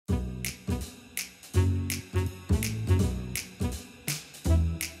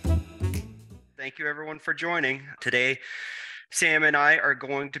Thank you everyone for joining. Today, Sam and I are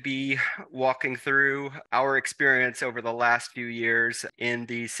going to be walking through our experience over the last few years in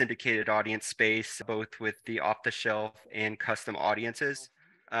the syndicated audience space, both with the off-the-shelf and custom audiences.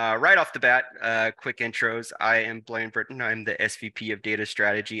 Right off the bat, quick intros. I am Blaine Britten. I'm the SVP of Data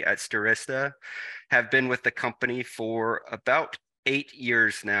Strategy at Stirista. Have been with the company for about 8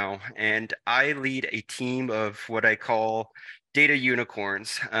 years now, and I lead a team of what I call data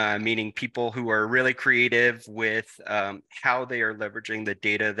unicorns, meaning people who are really creative with how they are leveraging the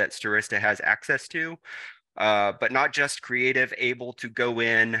data that Stirista has access to, but not just creative, able to go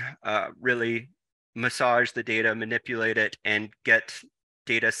in, really massage the data, manipulate it, and get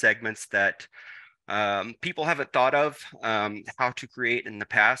data segments that people haven't thought of how to create in the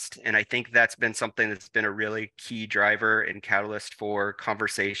past. And I think that's been something that's been a really key driver and catalyst for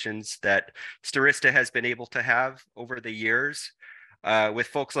conversations that Stirista has been able to have over the years with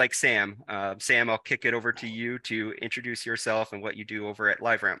folks like Sam. Sam, I'll kick it over to you to introduce yourself and what you do over at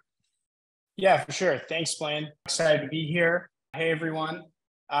LiveRamp. Yeah, for sure. Thanks, Blaine. Excited to be here. Hey, everyone.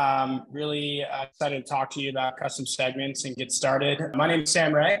 Really excited to talk to you about custom segments and get started. My name is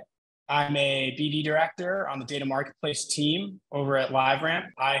Sam Rahe. I'm a BD director on the data marketplace team over at LiveRamp.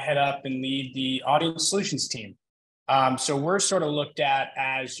 I head up and lead the audience solutions team. So we're sort of looked at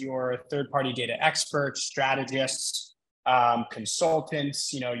as your third-party data experts, strategists,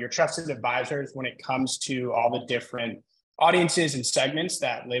 consultants, your trusted advisors when it comes to all the different audiences and segments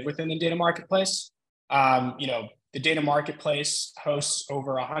that live within the data marketplace. The data marketplace hosts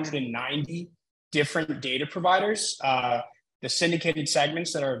over 190 different data providers. The syndicated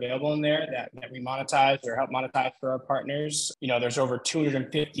segments that are available in there that we monetize or help monetize for our partners, there's over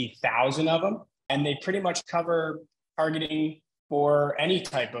 250,000 of them. And they pretty much cover targeting for any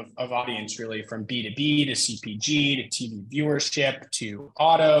type of audience, really, from B2B to CPG to TV viewership to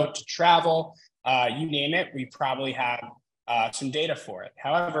auto to travel. You name it, we probably have some data for it.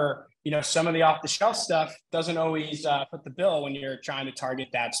 However, some of the off-the-shelf stuff doesn't always put the bill when you're trying to target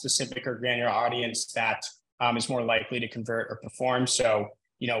that specific or granular audience that is more likely to convert or perform. So,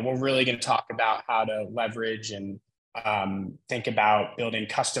 we're really going to talk about how to leverage and think about building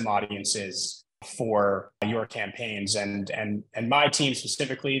custom audiences for your campaigns. And my team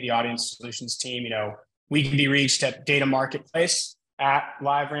specifically, the audience solutions team, we can be reached at data marketplace at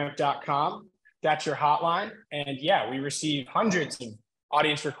liveramp.com. That's your hotline. And yeah, we receive hundreds of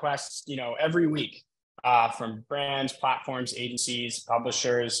audience requests, every week from brands, platforms, agencies,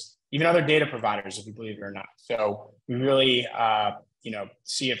 publishers, even other data providers, if you believe it or not. So we really,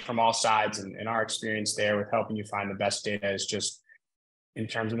 see it from all sides. And our experience there with helping you find the best data is just in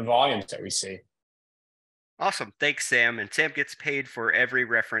terms of the volumes that we see. Awesome. Thanks, Sam. And Sam gets paid for every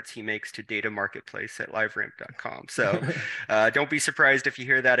reference he makes to data marketplace at liveramp.com. So don't be surprised if you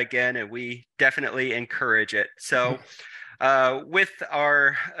hear that again, and we definitely encourage it. So with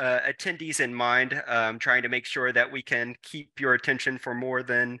our attendees in mind, trying to make sure that we can keep your attention for more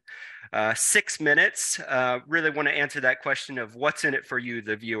than 6 minutes, really want to answer that question of what's in it for you,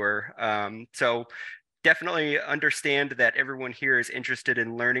 the viewer. So definitely understand that everyone here is interested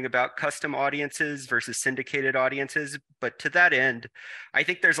in learning about custom audiences versus syndicated audiences. But to that end, I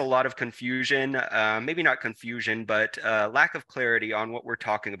think there's a lot of confusion, maybe not confusion, but lack of clarity on what we're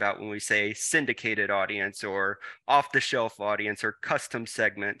talking about when we say syndicated audience or off-the-shelf audience or custom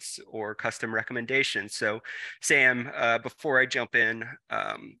segments or custom recommendations. So Sam, before I jump in,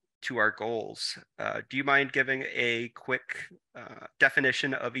 to our goals. Do you mind giving a quick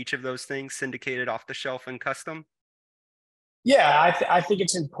definition of each of those things, syndicated, off the shelf, and custom? Yeah, I think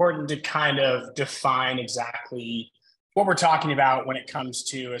it's important to kind of define exactly what we're talking about when it comes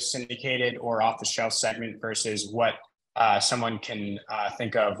to a syndicated or off the shelf segment versus what someone can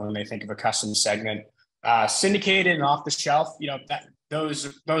think of when they think of a custom segment. Syndicated and off the shelf, those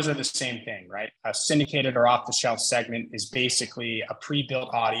are the same thing, right? A syndicated or off-the-shelf segment is basically a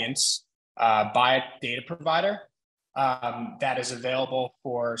pre-built audience by a data provider that is available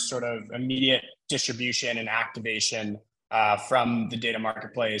for sort of immediate distribution and activation from the data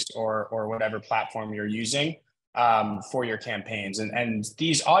marketplace or whatever platform you're using for your campaigns. And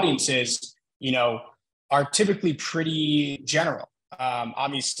these audiences, are typically pretty general.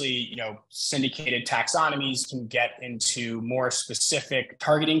 Obviously, syndicated taxonomies can get into more specific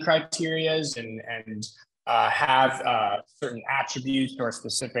targeting criterias and have certain attributes or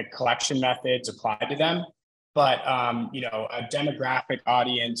specific collection methods applied to them. But, a demographic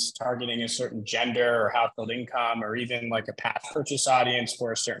audience targeting a certain gender or household income, or even like a past purchase audience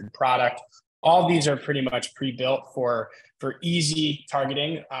for a certain product, all these are pretty much pre-built for easy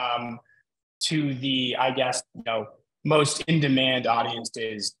targeting to the, most in-demand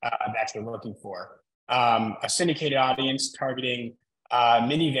audiences that you're looking for. A syndicated audience targeting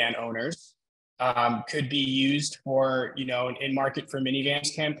minivan owners could be used for, an in-market for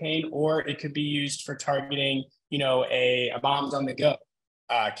minivans campaign, or it could be used for targeting, a moms on the go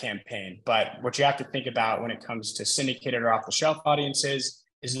campaign. But what you have to think about when it comes to syndicated or off-the-shelf audiences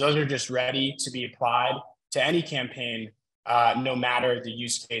is those are just ready to be applied to any campaign, no matter the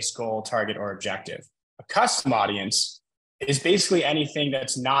use case, goal, target, or objective. A custom audience is basically anything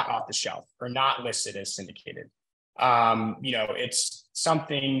that's not off the shelf or not listed as syndicated. It's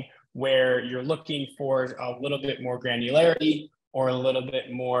something where you're looking for a little bit more granularity or a little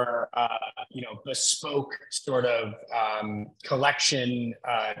bit more, bespoke sort of collection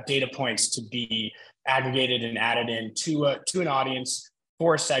data points to be aggregated and added in to an audience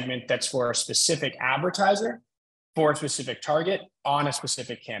for a segment that's for a specific advertiser, for a specific target on a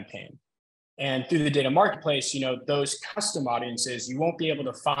specific campaign. And through the data marketplace, those custom audiences, you won't be able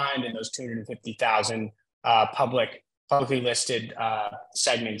to find in those 250,000 publicly listed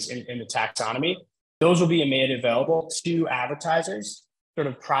segments in the taxonomy. Those will be made available to advertisers sort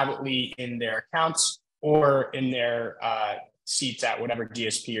of privately in their accounts or in their seats at whatever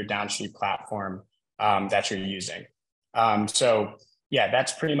DSP or downstream platform that you're using. So yeah,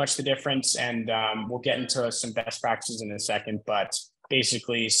 that's pretty much the difference. And we'll get into some best practices in a second, but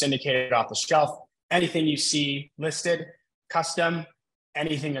basically syndicated off the shelf, anything you see listed, custom,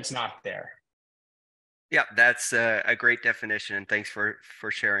 anything that's not there. Yeah, that's a great definition, and thanks for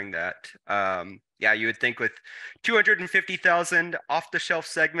sharing that. Yeah, you would think with 250,000 off-the-shelf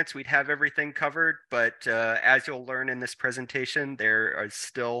segments, we'd have everything covered, but as you'll learn in this presentation, there is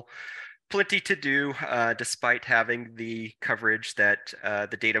still plenty to do despite having the coverage that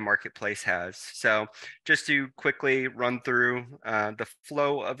the data marketplace has. So just to quickly run through the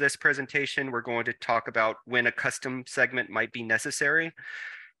flow of this presentation, we're going to talk about when a custom segment might be necessary,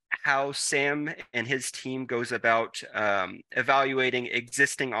 how Sam and his team goes about evaluating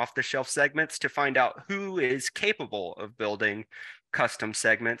existing off-the-shelf segments to find out who is capable of building custom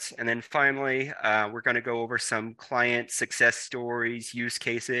segments. And then finally, we're going to go over some client success stories, use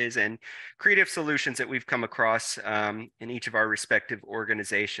cases, and creative solutions that we've come across in each of our respective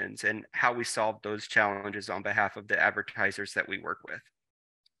organizations and how we solve those challenges on behalf of the advertisers that we work with.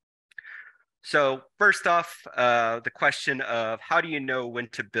 So first off, the question of how do you know when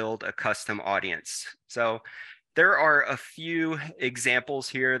to build a custom audience? So there are a few examples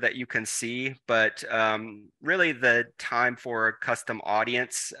here that you can see, but really the time for a custom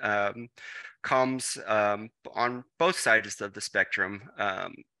audience comes on both sides of the spectrum.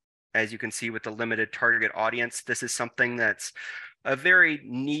 As you can see with the limited target audience, this is something that's a very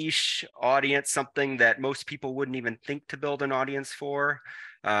niche audience, something that most people wouldn't even think to build an audience for.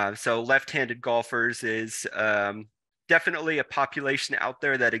 So left-handed golfers is definitely a population out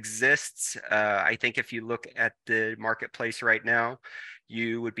there that exists. I think if you look at the marketplace right now,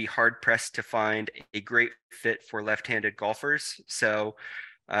 you would be hard-pressed to find a great fit for left-handed golfers. So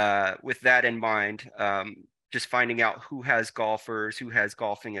with that in mind, just finding out who has golfers, who has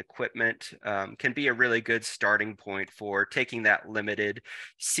golfing equipment can be a really good starting point for taking that limited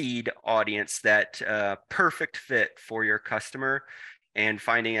seed audience, that perfect fit for your customer, and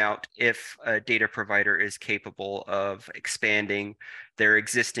finding out if a data provider is capable of expanding their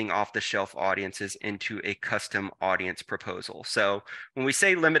existing off-the-shelf audiences into a custom audience proposal. So when we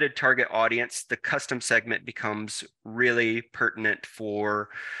say limited target audience, the custom segment becomes really pertinent for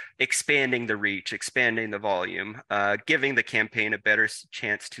expanding the reach, expanding the volume, giving the campaign a better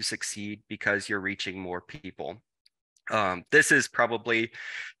chance to succeed because you're reaching more people. This is probably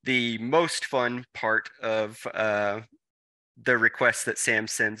the most fun part of the requests that Sam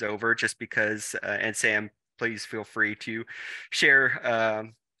sends over, just because, and Sam, please feel free to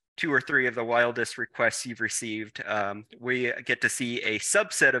share 2 or 3 of the wildest requests you've received. We get to see a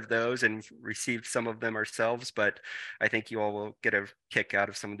subset of those and received some of them ourselves, but I think you all will get a kick out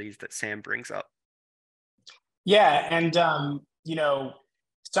of some of these that Sam brings up. Yeah, and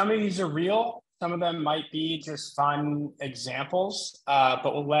some of these are real. Some of them might be just fun examples, but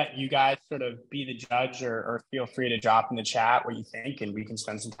we'll let you guys sort of be the judge, or feel free to drop in the chat what you think, and we can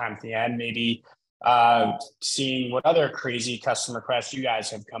spend some time at the end, maybe seeing what other crazy custom requests you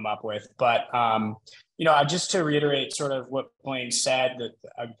guys have come up with. But, just to reiterate sort of what Blaine said, that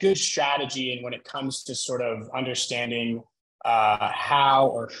a good strategy, and when it comes to sort of understanding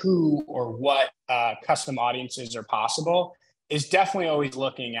how or who or what custom audiences are possible, is definitely always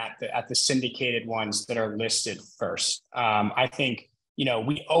looking at the syndicated ones that are listed first. I think,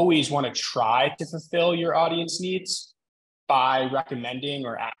 we always want to try to fulfill your audience needs by recommending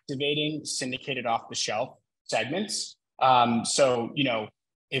or activating syndicated off the shelf segments. So,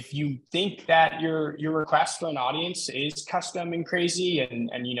 if you think that your request for an audience is custom and crazy, and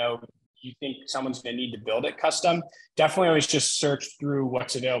you think someone's going to need to build it custom, definitely always just search through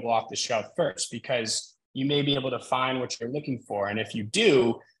what's available off the shelf first, because you may be able to find what you're looking for. And if you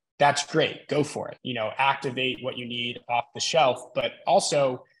do, that's great. Go for it. Activate what you need off the shelf, but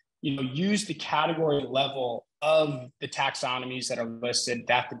also, use the category level of the taxonomies that are listed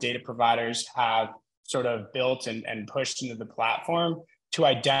that the data providers have sort of built and pushed into the platform to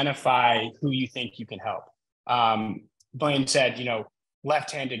identify who you think you can help. Blaine said,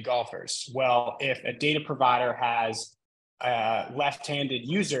 left-handed golfers. Well, if a data provider has a left-handed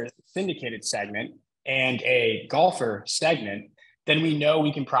user syndicated segment and a golfer segment, then we know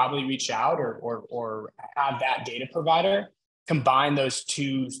we can probably reach out or have that data provider combine those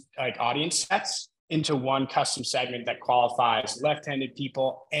two audience sets into one custom segment that qualifies left-handed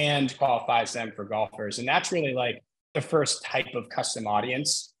people and qualifies them for golfers. And that's really the first type of custom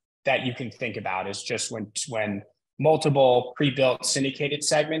audience that you can think about, is just when multiple pre-built syndicated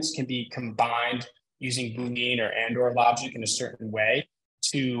segments can be combined using Boolean or logic in a certain way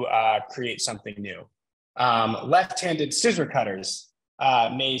to create something new. Left-handed scissor cutters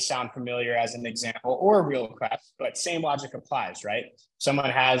may sound familiar as an example or a real request, but same logic applies, right? Someone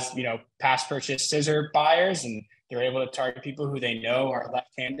has, past purchase scissor buyers, and they're able to target people who they know are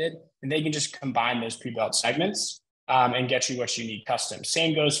left-handed, and they can just combine those pre-built segments and get you what you need custom.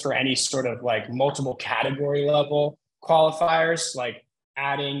 Same goes for any sort of multiple category level qualifiers, like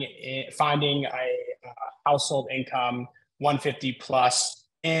finding a household income 150 plus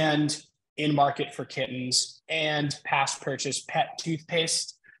and in market for kittens and past purchase pet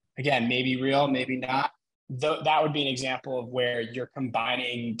toothpaste. Again, maybe real, maybe not. That would be an example of where you're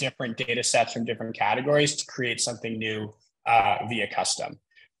combining different data sets from different categories to create something new via custom.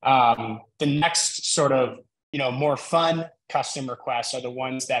 The next sort of more fun custom requests are the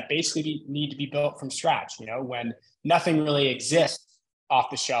ones that basically need to be built from scratch, when nothing really exists off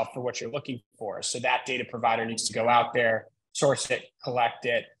the shelf for what you're looking for. So that data provider needs to go out there, source it, collect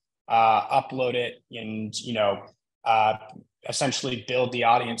it, upload it, and essentially build the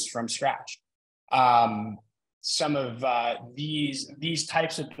audience from scratch. Some of these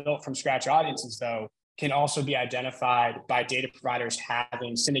types of built from scratch audiences, though, can also be identified by data providers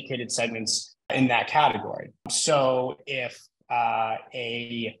having syndicated segments in that category. So if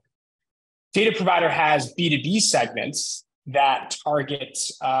a data provider has B2B segments that target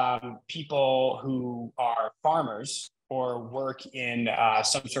people who are farmers or work in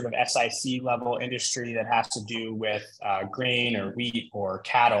some sort of SIC level industry that has to do with grain or wheat or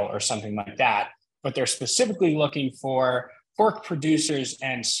cattle or something like that, but they're specifically looking for pork producers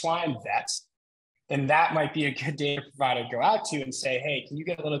and swine vets, then that might be a good data provider to go out to and say, hey, can you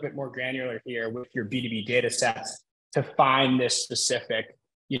get a little bit more granular here with your B2B data sets to find this specific,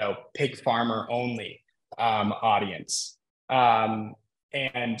 pig farmer only audience. And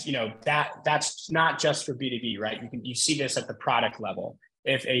that's not just for B2B, right? You see this at the product level.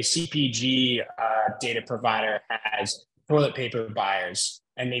 If a CPG data provider has toilet paper buyers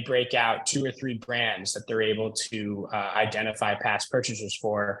and they break out 2 or 3 brands that they're able to identify past purchasers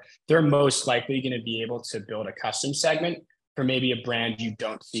for, they're most likely going to be able to build a custom segment for maybe a brand you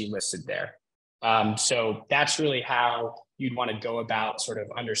don't see listed there. So that's really how you'd want to go about sort of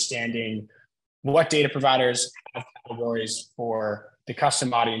understanding what data providers have categories for the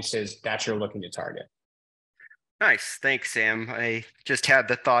custom audiences that you're looking to target. Nice. Thanks, Sam. I just had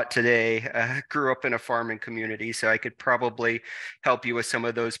the thought today, grew up in a farming community, so I could probably help you with some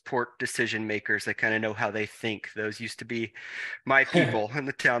of those pork decision makers. I kind of know how they think. Those used to be my people in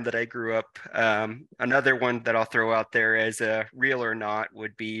the town that I grew up. Another one that I'll throw out there as a real or not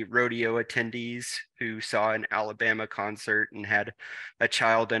would be rodeo attendees who saw an Alabama concert and had a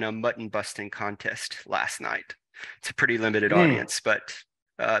child in a mutton busting contest last night. It's a pretty limited audience, but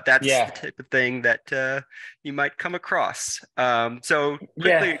that's the type of thing that you might come across. So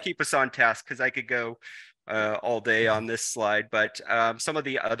quickly keep us on task, because I could go all day on this slide, but some of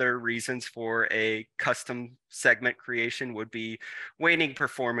the other reasons for a custom segment creation would be waning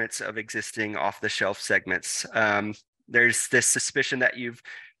performance of existing off-the-shelf segments. There's this suspicion that you've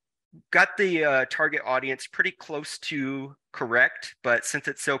got the target audience pretty close to correct, but since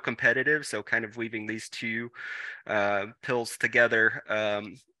it's so competitive, so kind of weaving these two pills together,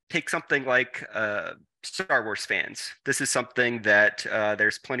 take something like Star Wars fans. This is something that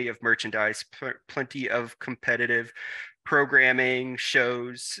there's plenty of merchandise, plenty of competitive programming,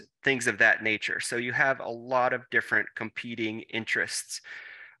 shows, things of that nature. So you have a lot of different competing interests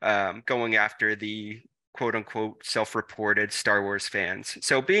going after the quote unquote self-reported Star Wars fans.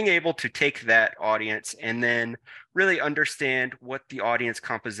 So being able to take that audience and then really understand what the audience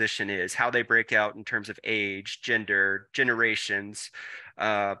composition is, how they break out in terms of age, gender, generations,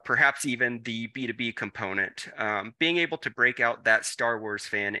 perhaps even the B2B component. Being able to break out that Star Wars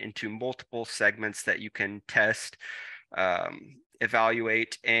fan into multiple segments that you can test,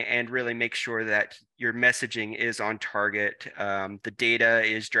 evaluate, and really make sure that your messaging is on target. The data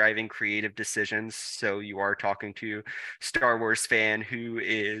is driving creative decisions. So you are talking to Star Wars fan who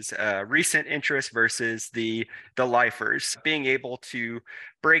is recent interest versus the lifers. Being able to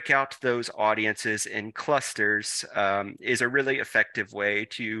break out those audiences in clusters is a really effective way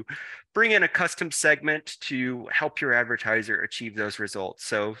to bring in a custom segment to help your advertiser achieve those results.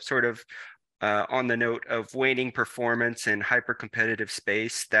 So sort of on the note of waning performance in hyper competitive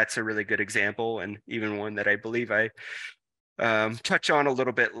space, that's a really good example, and even one that I believe I touch on a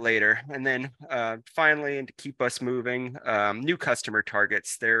little bit later. And then finally, and to keep us moving, new customer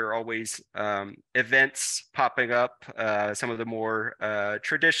targets. There are always events popping up. Some of the more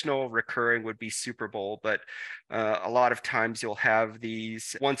traditional recurring would be Super Bowl, but a lot of times you'll have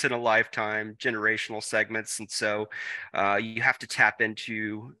these once in a lifetime generational segments. And so you have to tap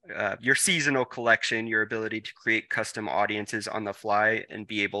into your seasonal collection, your ability to create custom audiences on the fly and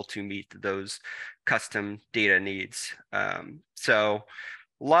be able to meet those custom data needs. So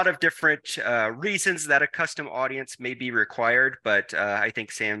a lot of different reasons that a custom audience may be required, but I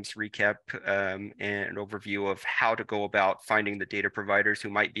think Sam's recap and overview of how to go about finding the data providers who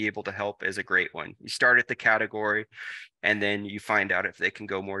might be able to help is a great one. You start at the category, and then you find out if they can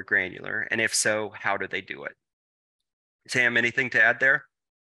go more granular, and if so, how do they do it? Sam, anything to add there?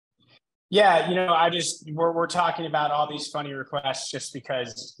 Yeah, we're talking about all these funny requests just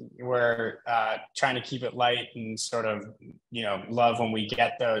because we're trying to keep it light and sort of, love when we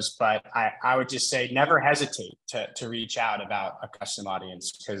get those. But I would just say never hesitate to reach out about a custom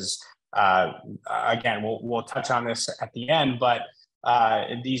audience because, again, we'll touch on this at the end, but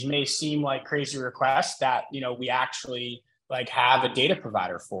these may seem like crazy requests that, we actually like have a data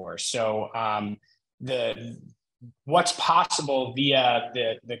provider for. So what's possible via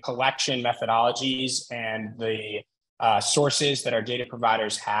the collection methodologies and the sources that our data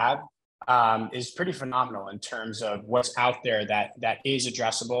providers have is pretty phenomenal in terms of what's out there that is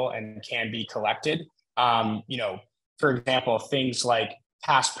addressable and can be collected. For example, things like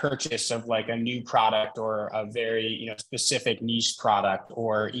past purchase of like a new product or a very specific niche product,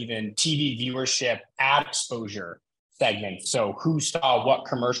 or even TV viewership ad exposure segment. So who saw what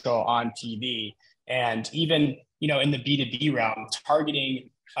commercial on TV, and even in the B2B realm, targeting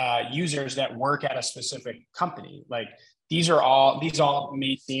users that work at a specific company. Like these all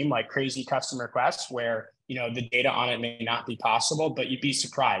may seem like crazy custom requests where the data on it may not be possible, but you'd be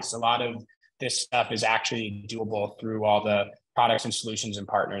surprised. A lot of this stuff is actually doable through all the products and solutions and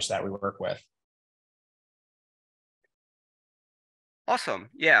partners that we work with. Awesome.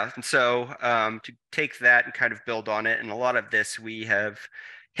 Yeah. And so to take that and kind of build on it, and a lot of this we have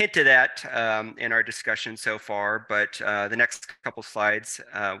hinted at in our discussion so far, but the next couple slides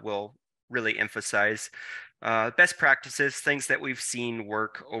will really emphasize best practices, things that we've seen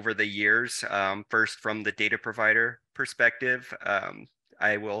work over the years. First, from the data provider perspective,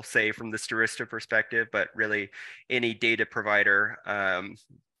 I will say from the Stirista perspective, but really any data provider,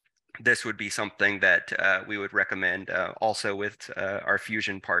 this would be something that we would recommend. Also with our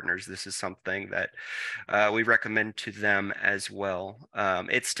Fusion partners, this is something that we recommend to them as well.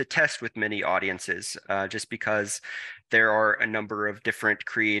 It's to test with many audiences, just because there are a number of different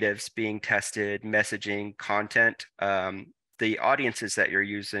creatives being tested, messaging, content. The audiences that you're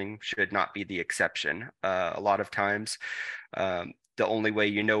using should not be the exception. A lot of times, the only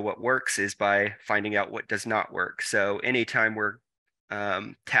way what works is by finding out what does not work. So anytime we're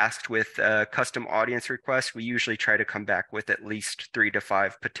tasked with custom audience requests, we usually try to come back with at least 3 to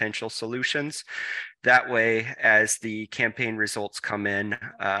 5 potential solutions. That way, as the campaign results come in,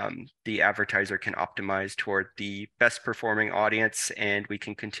 the advertiser can optimize toward the best performing audience, and we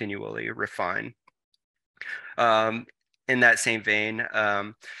can continually refine. In that same vein,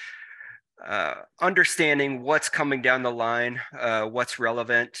 understanding what's coming down the line, what's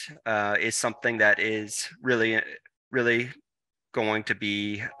relevant, is something that is really going to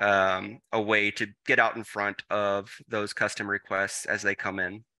be a way to get out in front of those custom requests as they come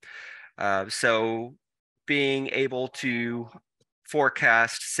in. So being able to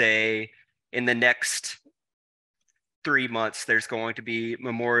forecast, say, in the next 3 months, there's going to be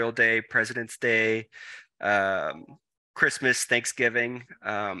Memorial Day, President's Day, Christmas, Thanksgiving,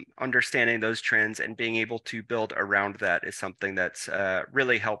 understanding those trends and being able to build around that is something that's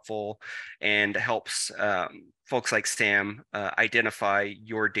really helpful and helps folks like Sam identify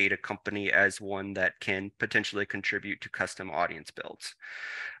your data company as one that can potentially contribute to custom audience builds.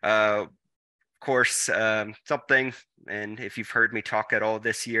 Course, something, and if you've heard me talk at all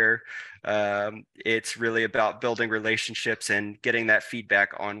this year, it's really about building relationships and getting that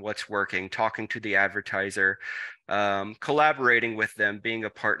feedback on what's working, talking to the advertiser, collaborating with them, being a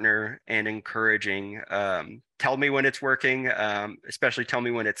partner, and encouraging. Tell me when it's working, especially tell me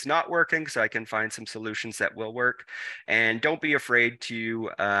when it's not working so I can find some solutions that will work. And don't be afraid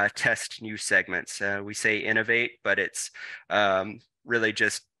to test new segments. We say innovate, but it's really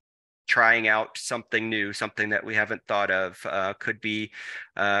just trying out something new, something that we haven't thought of. Could be,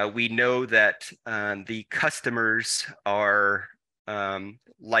 we know that the customers are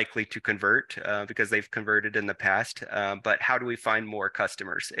likely to convert because they've converted in the past. But how do we find more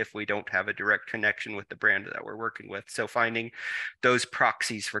customers if we don't have a direct connection with the brand that we're working with? So finding those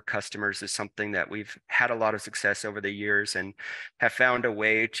proxies for customers is something that we've had a lot of success over the years and have found a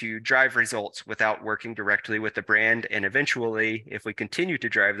way to drive results without working directly with the brand. And eventually, if we continue to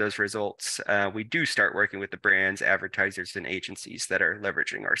drive those results, we do start working with the brands, advertisers, and agencies that are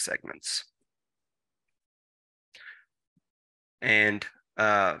leveraging our segments. And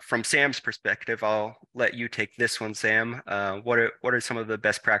from Sam's perspective, I'll let you take this one, Sam. What are some of the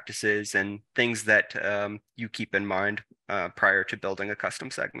best practices and things that you keep in mind prior to building a custom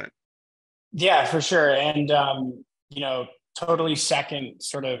segment? Yeah, for sure. And, totally second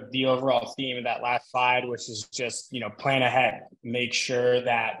sort of the overall theme of that last slide, which is just, plan ahead, make sure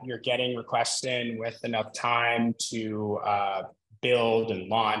that you're getting requests in with enough time to build and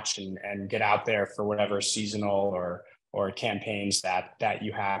launch and get out there for whatever seasonal or campaigns that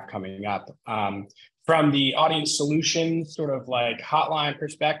you have coming up. From the audience solutions sort of like hotline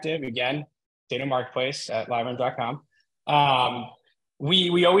perspective, again, data marketplace at LiveRamp.com.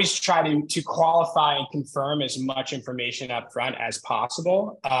 We always try to qualify and confirm as much information up front as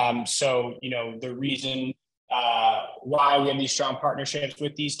possible. So, the reason why we have these strong partnerships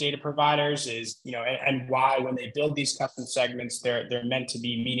with these data providers is, and why when they build these custom segments, they're meant to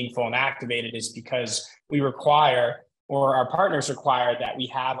be meaningful and activated is because we require, or our partners require, that we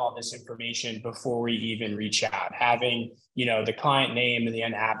have all this information before we even reach out, having, the client name and the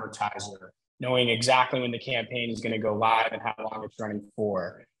end advertiser, knowing exactly when the campaign is going to go live and how long it's running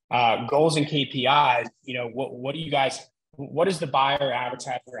for. Goals and KPIs, what is the buyer or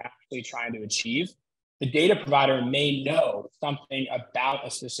advertiser actually trying to achieve? The data provider may know something about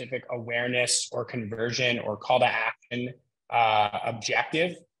a specific awareness or conversion or call to action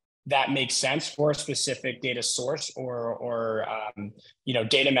objective that makes sense for a specific data source or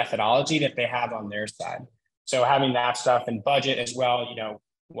data methodology that they have on their side. So having that stuff and budget as well,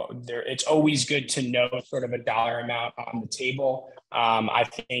 it's always good to know sort of a dollar amount on the table. I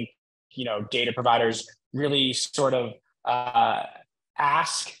think, data providers really sort of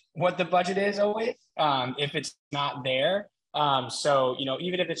ask what the budget is always, if it's not there. So,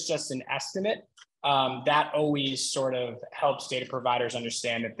 even if it's just an estimate, that always sort of helps data providers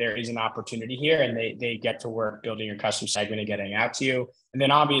understand that there is an opportunity here and they get to work building your custom segment and getting out to you. And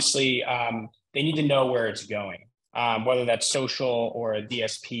then obviously they need to know where it's going, whether that's social or a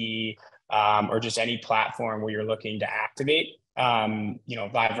DSP or just any platform where you're looking to activate.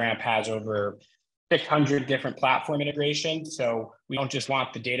 LiveRamp has over 600 different platform integrations. So we don't just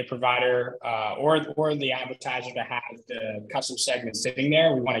want the data provider or the advertiser to have the custom segment sitting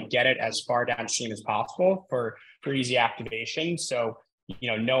there. We want to get it as far downstream as possible for easy activation. So,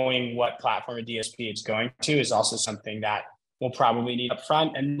 knowing what platform or DSP it's going to is also something that we'll probably need up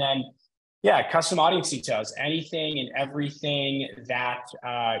front. And then, custom audience details, anything and everything that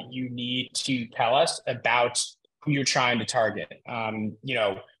you need to tell us about who you're trying to target.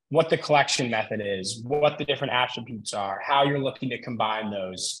 What the collection method is, what the different attributes are, how you're looking to combine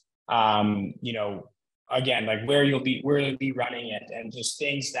those, again, like where you'll be running it, and just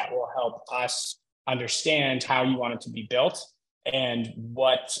things that will help us understand how you want it to be built and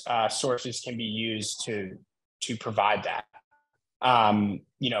what sources can be used to provide that.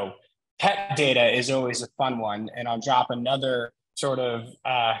 Pet data is always a fun one, and I'll drop another sort of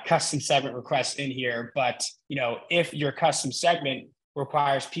custom segment request in here. But, if your custom segment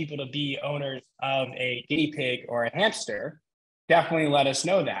requires people to be owners of a guinea pig or a hamster, definitely let us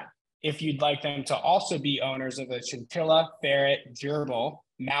know that. If you'd like them to also be owners of a chinchilla, ferret, gerbil,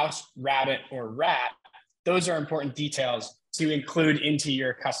 mouse, rabbit, or rat, those are important details to include into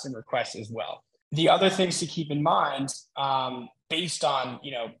your custom request as well. The other things to keep in mind, based on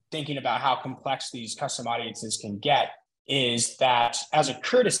thinking about how complex these custom audiences can get, is that as a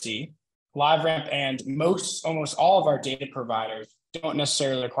courtesy, LiveRamp and almost all of our data providers don't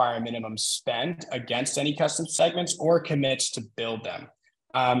necessarily require a minimum spend against any custom segments or commits to build them.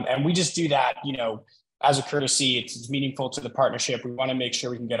 And we just do that, as a courtesy. It's meaningful to the partnership. We want to make sure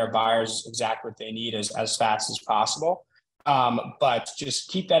we can get our buyers exactly what they need as fast as possible. But just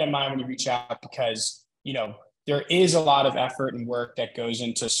keep that in mind when you reach out, because, there is a lot of effort and work that goes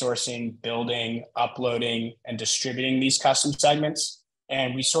into sourcing, building, uploading, and distributing these custom segments.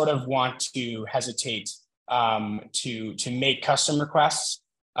 And we sort of want to hesitate to make custom requests,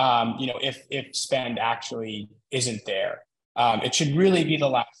 if spend actually isn't there. It should really be the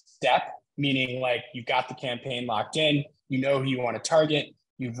last step, meaning like you've got the campaign locked in, you know who you want to target,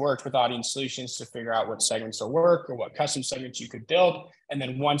 you've worked with audience solutions to figure out what segments will work or what custom segments you could build. And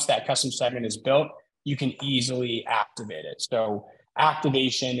then once that custom segment is built, you can easily activate it. So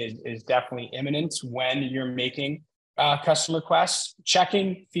activation is definitely imminent when you're making custom requests.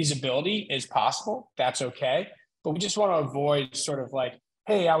 Checking feasibility is possible. That's okay. But we just want to avoid sort of like,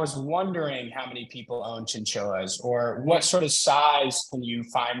 hey, I was wondering how many people own chinchillas, or what sort of size can you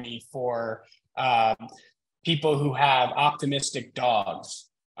find me for people who have optimistic dogs.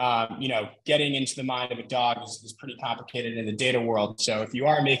 Getting into the mind of a dog is pretty complicated in the data world. So if you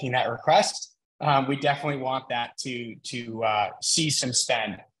are making that request, we definitely want that to see some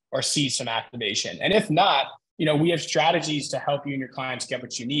spend or see some activation. And if not, we have strategies to help you and your clients get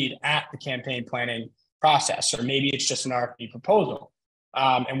what you need at the campaign planning process, or maybe it's just an RFP proposal.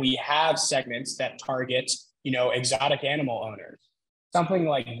 And we have segments that target, exotic animal owners. Something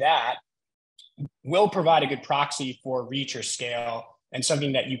like that will provide a good proxy for reach or scale, and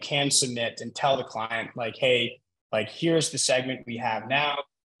something that you can submit and tell the client, like, hey, like, here's the segment we have now.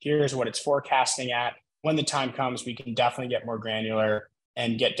 Here's what it's forecasting at. When the time comes, we can definitely get more granular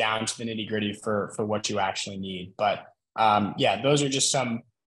and get down to the nitty gritty for what you actually need. But those are just some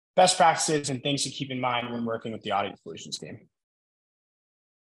best practices and things to keep in mind when working with the audience solutions team.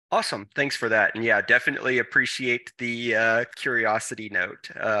 Awesome. Thanks for that. And yeah, definitely appreciate the curiosity note.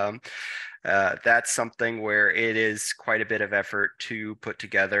 That's something where it is quite a bit of effort to put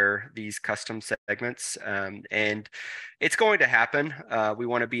together these custom segments, and it's going to happen. We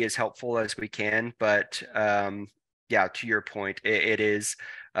want to be as helpful as we can, but to your point, it is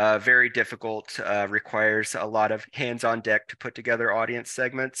very difficult, requires a lot of hands on deck to put together audience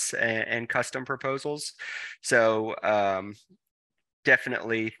segments and custom proposals. So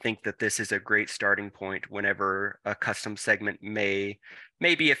definitely think that this is a great starting point whenever a custom segment may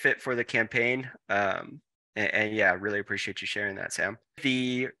be a fit for the campaign. Really appreciate you sharing that, Sam.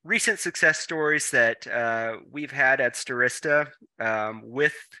 The recent success stories that we've had at Stirista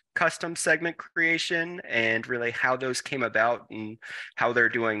with custom segment creation, and really how those came about and how they're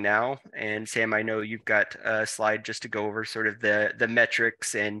doing now. And Sam, I know you've got a slide just to go over sort of the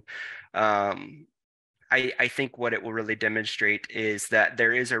metrics, and I think what it will really demonstrate is that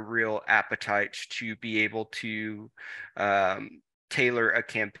there is a real appetite to be able to tailor a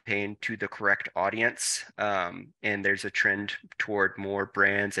campaign to the correct audience. And there's a trend toward more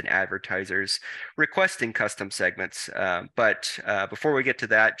brands and advertisers requesting custom segments. But before we get to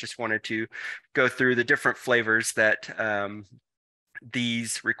that, just wanted to go through the different flavors that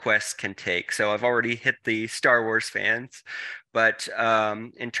these requests can take. So I've already hit the Star Wars fans, but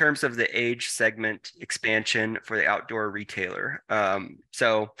in terms of the age segment expansion for the outdoor retailer.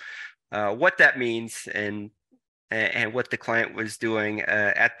 What that means and what the client was doing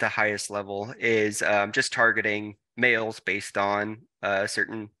at the highest level is just targeting males based on a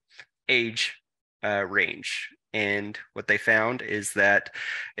certain age range. And what they found is that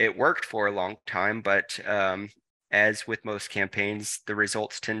it worked for a long time, but as with most campaigns, the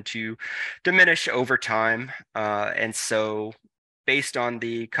results tend to diminish over time. And so based on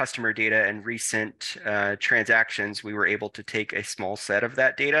the customer data and recent transactions, we were able to take a small set of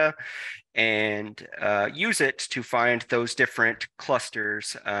that data and use it to find those different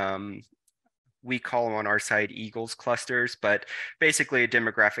clusters. We call them on our side Eagles clusters, but basically a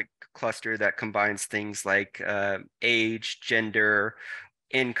demographic cluster that combines things like age, gender,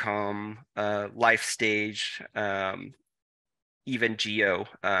 income, life stage, even geo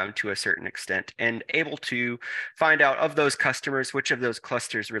to a certain extent, and able to find out of those customers which of those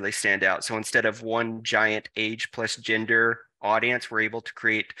clusters really stand out. So instead of one giant age plus gender audience, we're able to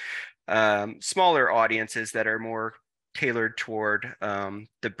create smaller audiences that are more tailored toward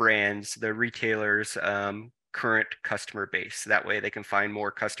the brands, the retailers' current customer base. That way they can find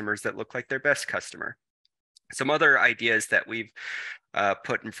more customers that look like their best customer. Some other ideas that we've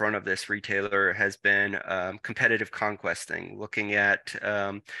put in front of this retailer has been competitive conquesting, looking at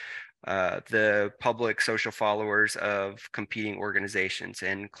the public social followers of competing organizations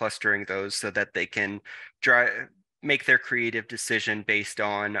and clustering those so that they can make their creative decision based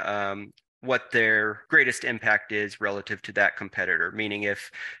on what their greatest impact is relative to that competitor. Meaning,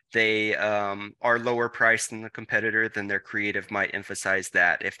 if they are lower priced than the competitor, then their creative might emphasize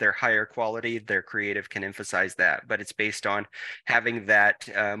that. If they're higher quality, their creative can emphasize that. But it's based on having that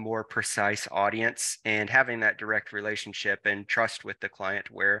more precise audience and having that direct relationship and trust with the client,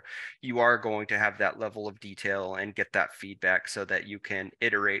 where you are going to have that level of detail and get that feedback so that you can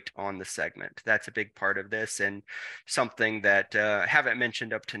iterate on the segment. That's a big part of this, and something that haven't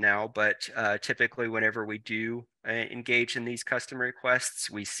mentioned up to now, but typically whenever we do engage in these customer requests,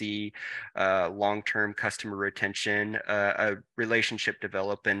 we see long-term customer retention, a relationship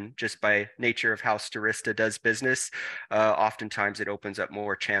develop, and just by nature of how Stirista does business, oftentimes it opens up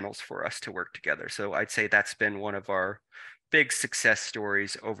more channels for us to work together. So I'd say that's been one of our big success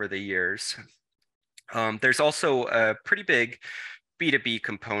stories over the years. There's also a pretty big B2B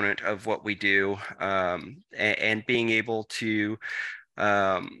component of what we do, and being able to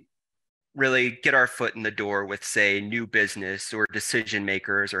really get our foot in the door with, say, new business or decision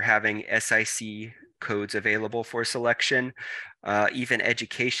makers, or having SIC codes available for selection, even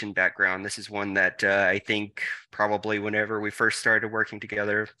education background. This is one that I think probably whenever we first started working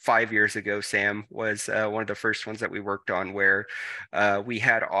together 5 years ago, Sam was one of the first ones that we worked on, where we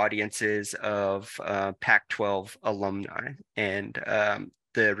had audiences of Pac-12 alumni, and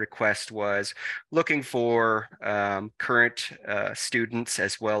the request was looking for current students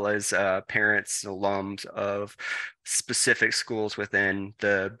as well as parents, alums of specific schools within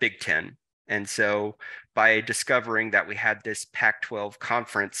the Big Ten. And so by discovering that we had this Pac-12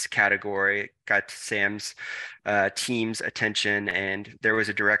 conference category, it got Sam's team's attention, and there was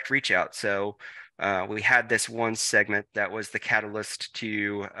a direct reach out. So we had this one segment that was the catalyst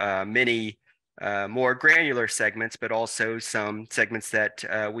to many more granular segments, but also some segments that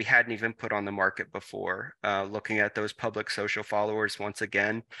we hadn't even put on the market before, looking at those public social followers once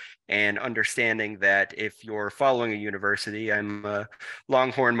again, and understanding that if you're following a university, I'm a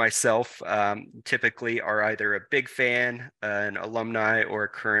Longhorn myself, typically are either a big fan, an alumni, or a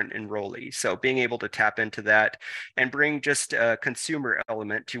current enrollee. So being able to tap into that and bring just a consumer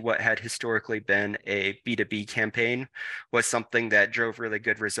element to what had historically been a B2B campaign was something that drove really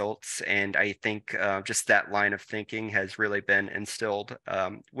good results. And I think just that line of thinking has really been instilled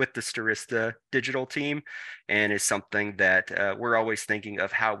with the Stirista digital team, and is something that we're always thinking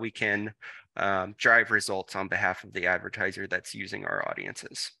of how we can drive results on behalf of the advertiser that's using our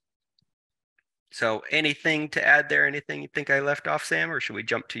audiences. So anything to add there? Anything you think I left off, Sam, or should we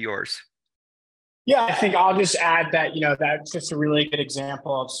jump to yours? Yeah, I think I'll just add that, that's just a really good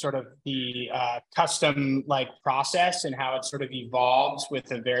example of sort of the custom process and how it sort of evolves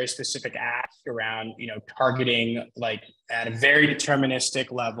with a very specific ask around, targeting at a very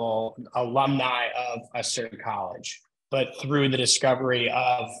deterministic level alumni of a certain college, but through the discovery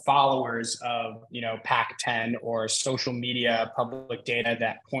of followers of, Pac-10 or social media public data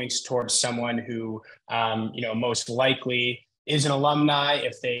that points towards someone who, most likely is an alumni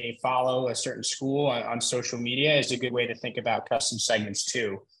if they follow a certain school on social media, is a good way to think about custom segments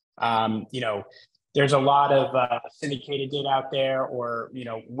too. There's a lot of syndicated data out there, or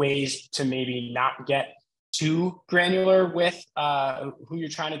ways to maybe not get too granular with who you're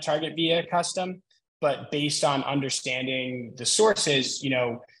trying to target via custom, but based on understanding the sources,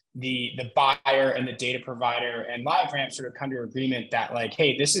 the buyer and the data provider and LiveRamp sort of come to agreement that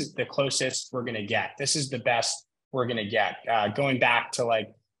hey, this is the closest we're going to get. This is the best we're going to get. Going back to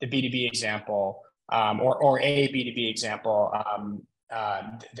the B2B example, or a B2B example,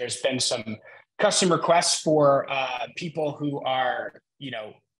 there's been some custom requests for people who are,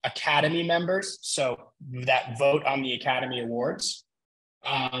 Academy members, so that vote on the Academy Awards.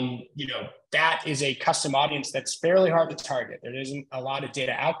 That is a custom audience that's fairly hard to target. There isn't a lot of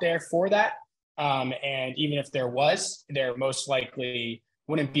data out there for that. And even if there was, there most likely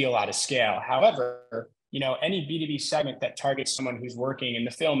wouldn't be a lot of scale. However, any B2B segment that targets someone who's working in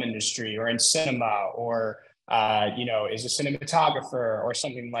the film industry or in cinema, or, is a cinematographer or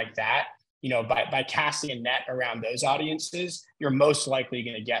something like that, by casting a net around those audiences, you're most likely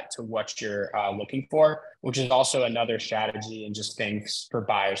going to get to what you're looking for, which is also another strategy and just things for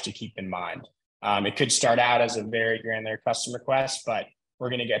buyers to keep in mind. It could start out as a very granular custom request, but we're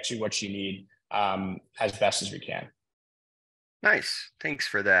going to get you what you need as best as we can. Nice. Thanks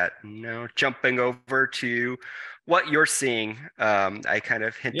for that. Now, jumping over to what you're seeing. I kind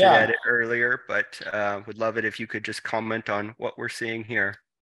of hinted at it earlier, but would love it if you could just comment on what we're seeing here.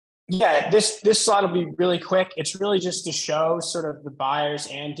 Yeah, this slide will be really quick. It's really just to show sort of the buyers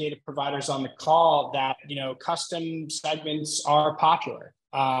and data providers on the call that, custom segments are popular.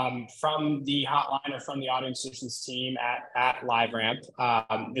 From the hotline or from the audience solutions team at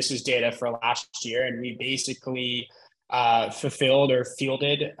LiveRamp. This is data for last year, and we basically fulfilled or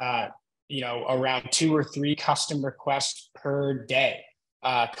fielded, around 2 or 3 custom requests per day.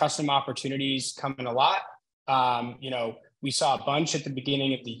 Custom opportunities come in a lot. We saw a bunch at the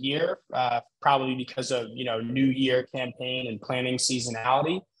beginning of the year, probably because of, new year campaign and planning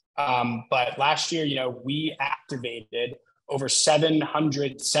seasonality. But last year, we activated over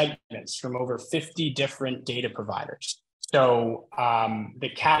 700 segments from over 50 different data providers. So the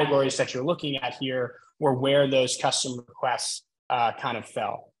categories that you're looking at here were where those custom requests kind of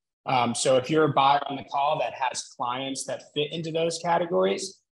fell. So if you're a buyer on the call that has clients that fit into those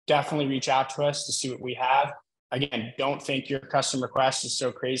categories, definitely reach out to us to see what we have. Again, don't think your custom request is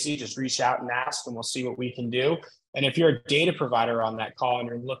so crazy. Just reach out and ask, and we'll see what we can do. And if you're a data provider on that call and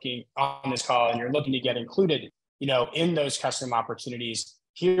you're looking on this call and you're looking to get included, in those custom opportunities,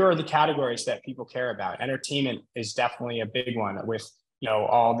 here are the categories that people care about. Entertainment is definitely a big one with,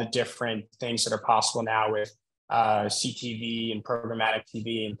 all the different things that are possible now with CTV and programmatic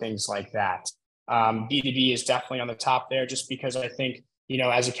TV and things like that. B2B is definitely on the top there, just because I think,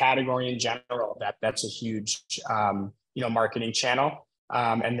 as a category in general, that's a huge, marketing channel.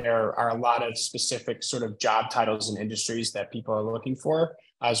 And there are a lot of specific sort of job titles and industries that people are looking for,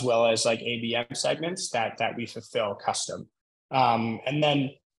 as well as like ABM segments that we fulfill custom. And then,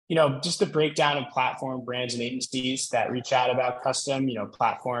 just the breakdown of platform brands and agencies that reach out about custom,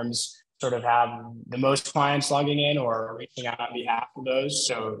 platforms sort of have the most clients logging in or reaching out on behalf of those.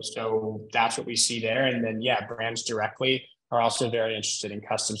 So that's what we see there. And then, brands directly are also very interested in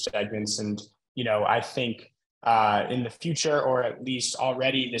custom segments. And, I think in the future, or at least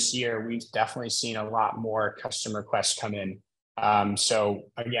already this year, we've definitely seen a lot more custom requests come in. So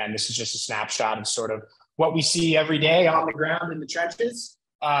again, this is just a snapshot of sort of what we see every day on the ground in the trenches.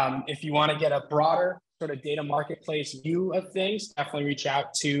 If you want to get a broader sort of data marketplace view of things, definitely reach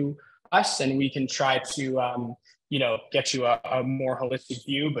out to us and we can try to, get you a more holistic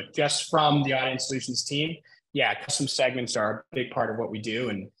view. But just from the audience solutions team, custom segments are a big part of what we do,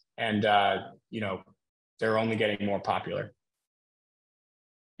 and they're only getting more popular.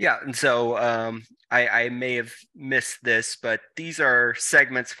 Yeah, and so I may have missed this, but these are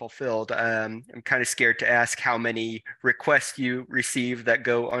segments fulfilled. I'm kind of scared to ask how many requests you receive that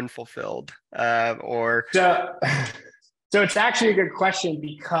go unfulfilled, or. So it's actually a good question,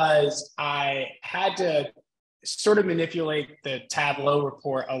 because I had to sort of manipulate the Tableau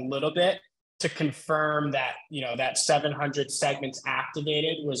report a little bit to confirm that, that 700 segments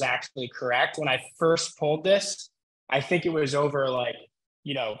activated was actually correct. When I first pulled this, I think it was over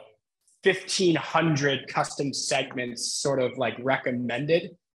 1,500 custom segments sort of like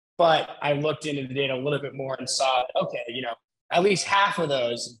recommended. But I looked into the data a little bit more and saw, okay, at least half of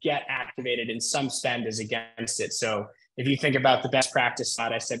those get activated and some spend is against it. So if you think about the best practice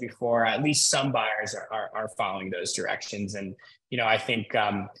slide I said before, at least some buyers are following those directions. And, I think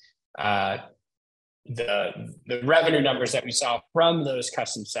the revenue numbers that we saw from those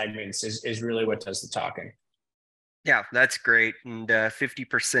custom segments is really what does the talking. Yeah, that's great. And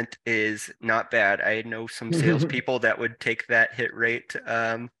 50% is not bad. I know some salespeople that would take that hit rate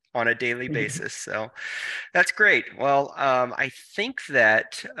on a daily basis. So that's great. Well, I think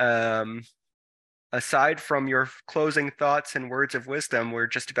that aside from your closing thoughts and words of wisdom, we're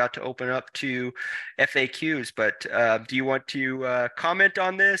just about to open up to FAQs. But do you want to comment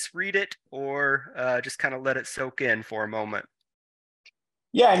on this, read it, or just kind of let it soak in for a moment?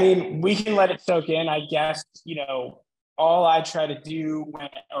 Yeah, I mean, we can let it soak in. I guess, all I try to do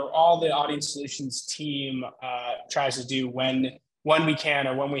or all the audience solutions team tries to do when we can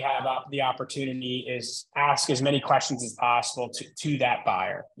or when we have the opportunity is ask as many questions as possible to that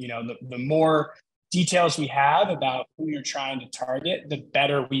buyer. The more details we have about who you're trying to target, the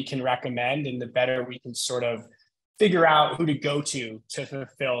better we can recommend and the better we can sort of figure out who to go to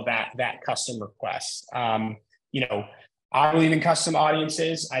fulfill that custom request. I believe in custom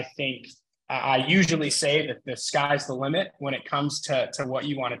audiences. I think I usually say that the sky's the limit when it comes to what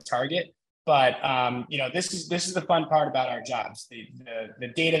you want to target. But this is the fun part about our jobs. The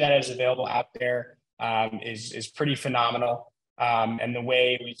data that is available out there is pretty phenomenal. And the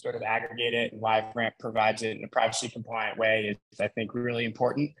way we sort of aggregate it and LiveRamp provides it in a privacy compliant way is, I think, really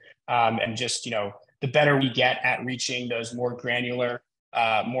important. And just, the better we get at reaching those more granular,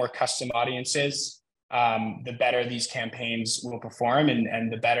 more custom audiences, the better these campaigns will perform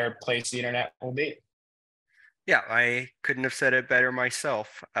and the better place the internet will be. Yeah, I couldn't have said it better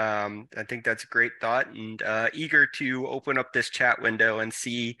myself. I think that's a great thought, and eager to open up this chat window and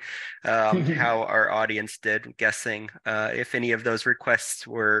see how our audience did guessing if any of those requests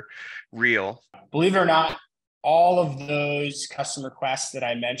were real. Believe it or not, all of those custom requests that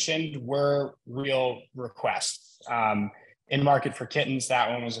I mentioned were real requests. In Market for Kittens,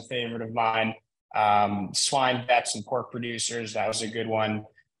 that one was a favorite of mine. Swine vets and pork producers, that was a good one.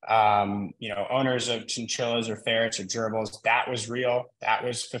 Owners of chinchillas or ferrets or gerbils, that was real, that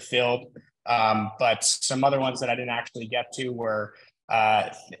was fulfilled. But some other ones that I didn't actually get to were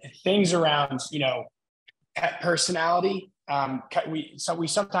things around, pet personality. We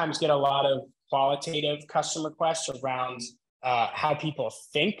sometimes get a lot of qualitative custom requests around how people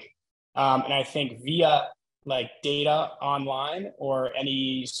think. And I think via like data online or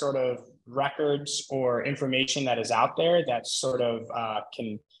any sort of records or information that is out there that sort of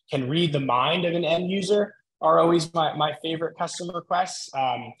can read the mind of an end user are always my favorite custom requests.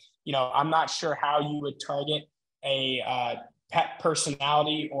 I'm not sure how you would target a pet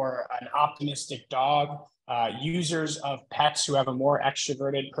personality or an optimistic dog. Users of pets who have a more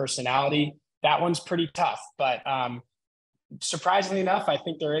extroverted personality, that one's pretty tough. But surprisingly enough, I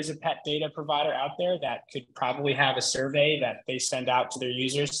think there is a pet data provider out there that could probably have a survey that they send out to their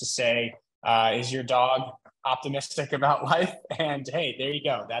users to say, is your dog optimistic about life? And hey, there you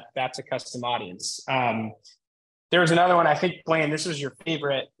go. That's a custom audience. There was another one, I think, Blaine, this was your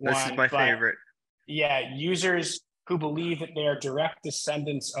favorite one. This is my favorite. Yeah, users who believe that they are direct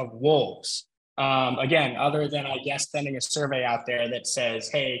descendants of wolves. Again, other than, I guess, sending a survey out there that says,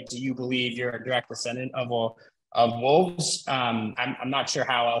 hey, do you believe you're a direct descendant of wolves? I'm not sure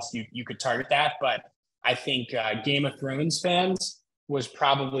how else you could target that, but I think Game of Thrones fans was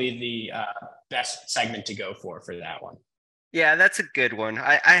probably the best segment to go for that one. Yeah, that's a good one.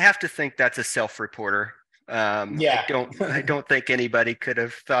 I have to think that's a self-reporter. Yeah. I don't think anybody could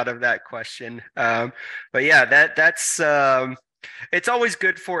have thought of that question. But yeah, that's it's always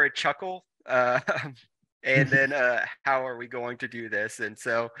good for a chuckle. And then how are we going to do this? And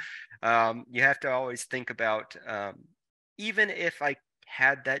so you have to always think about even if I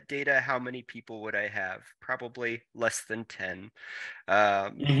had that data, how many people would I have? Probably less than 10.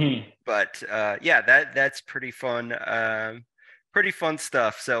 But yeah, that's pretty fun. Pretty fun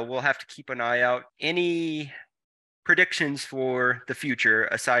stuff. So we'll have to keep an eye out. Any predictions for the future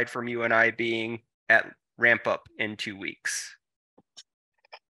aside from you and I being at Ramp Up in 2 weeks?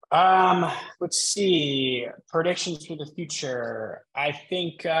 Let's see. Predictions for the future. I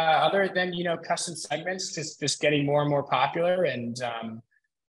think other than custom segments just getting more and more popular, and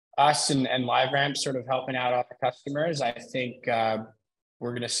us and LiveRamp sort of helping out our customers, I think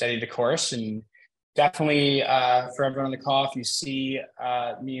we're going to steady the course. And definitely for everyone on the call, if you see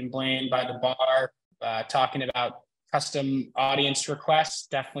me and Blaine by the bar talking about custom audience requests,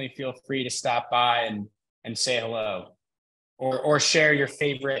 definitely feel free to stop by and say hello. Or share your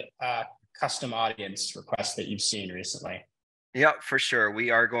favorite custom audience request that you've seen recently. Yeah, for sure. We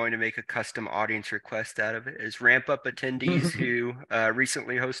are going to make a custom audience request out of it. As Ramp Up attendees who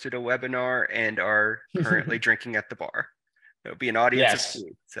recently hosted a webinar and are currently drinking at the bar. It'll be an audience of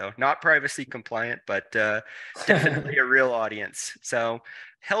 2, so not privacy compliant, but definitely a real audience. So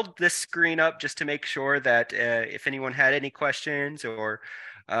held this screen up just to make sure that if anyone had any questions or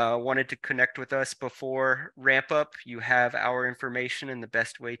wanted to connect with us before Ramp Up, you have our information and the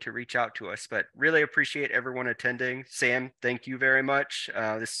best way to reach out to us. But really appreciate everyone attending. Sam, thank you very much.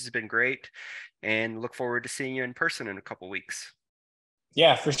 This has been great, and look forward to seeing you in person in a couple weeks.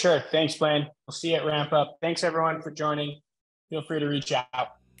 Yeah, for sure. Thanks, Blaine. We'll see you at Ramp Up. Thanks, everyone, for joining. Feel free to reach out.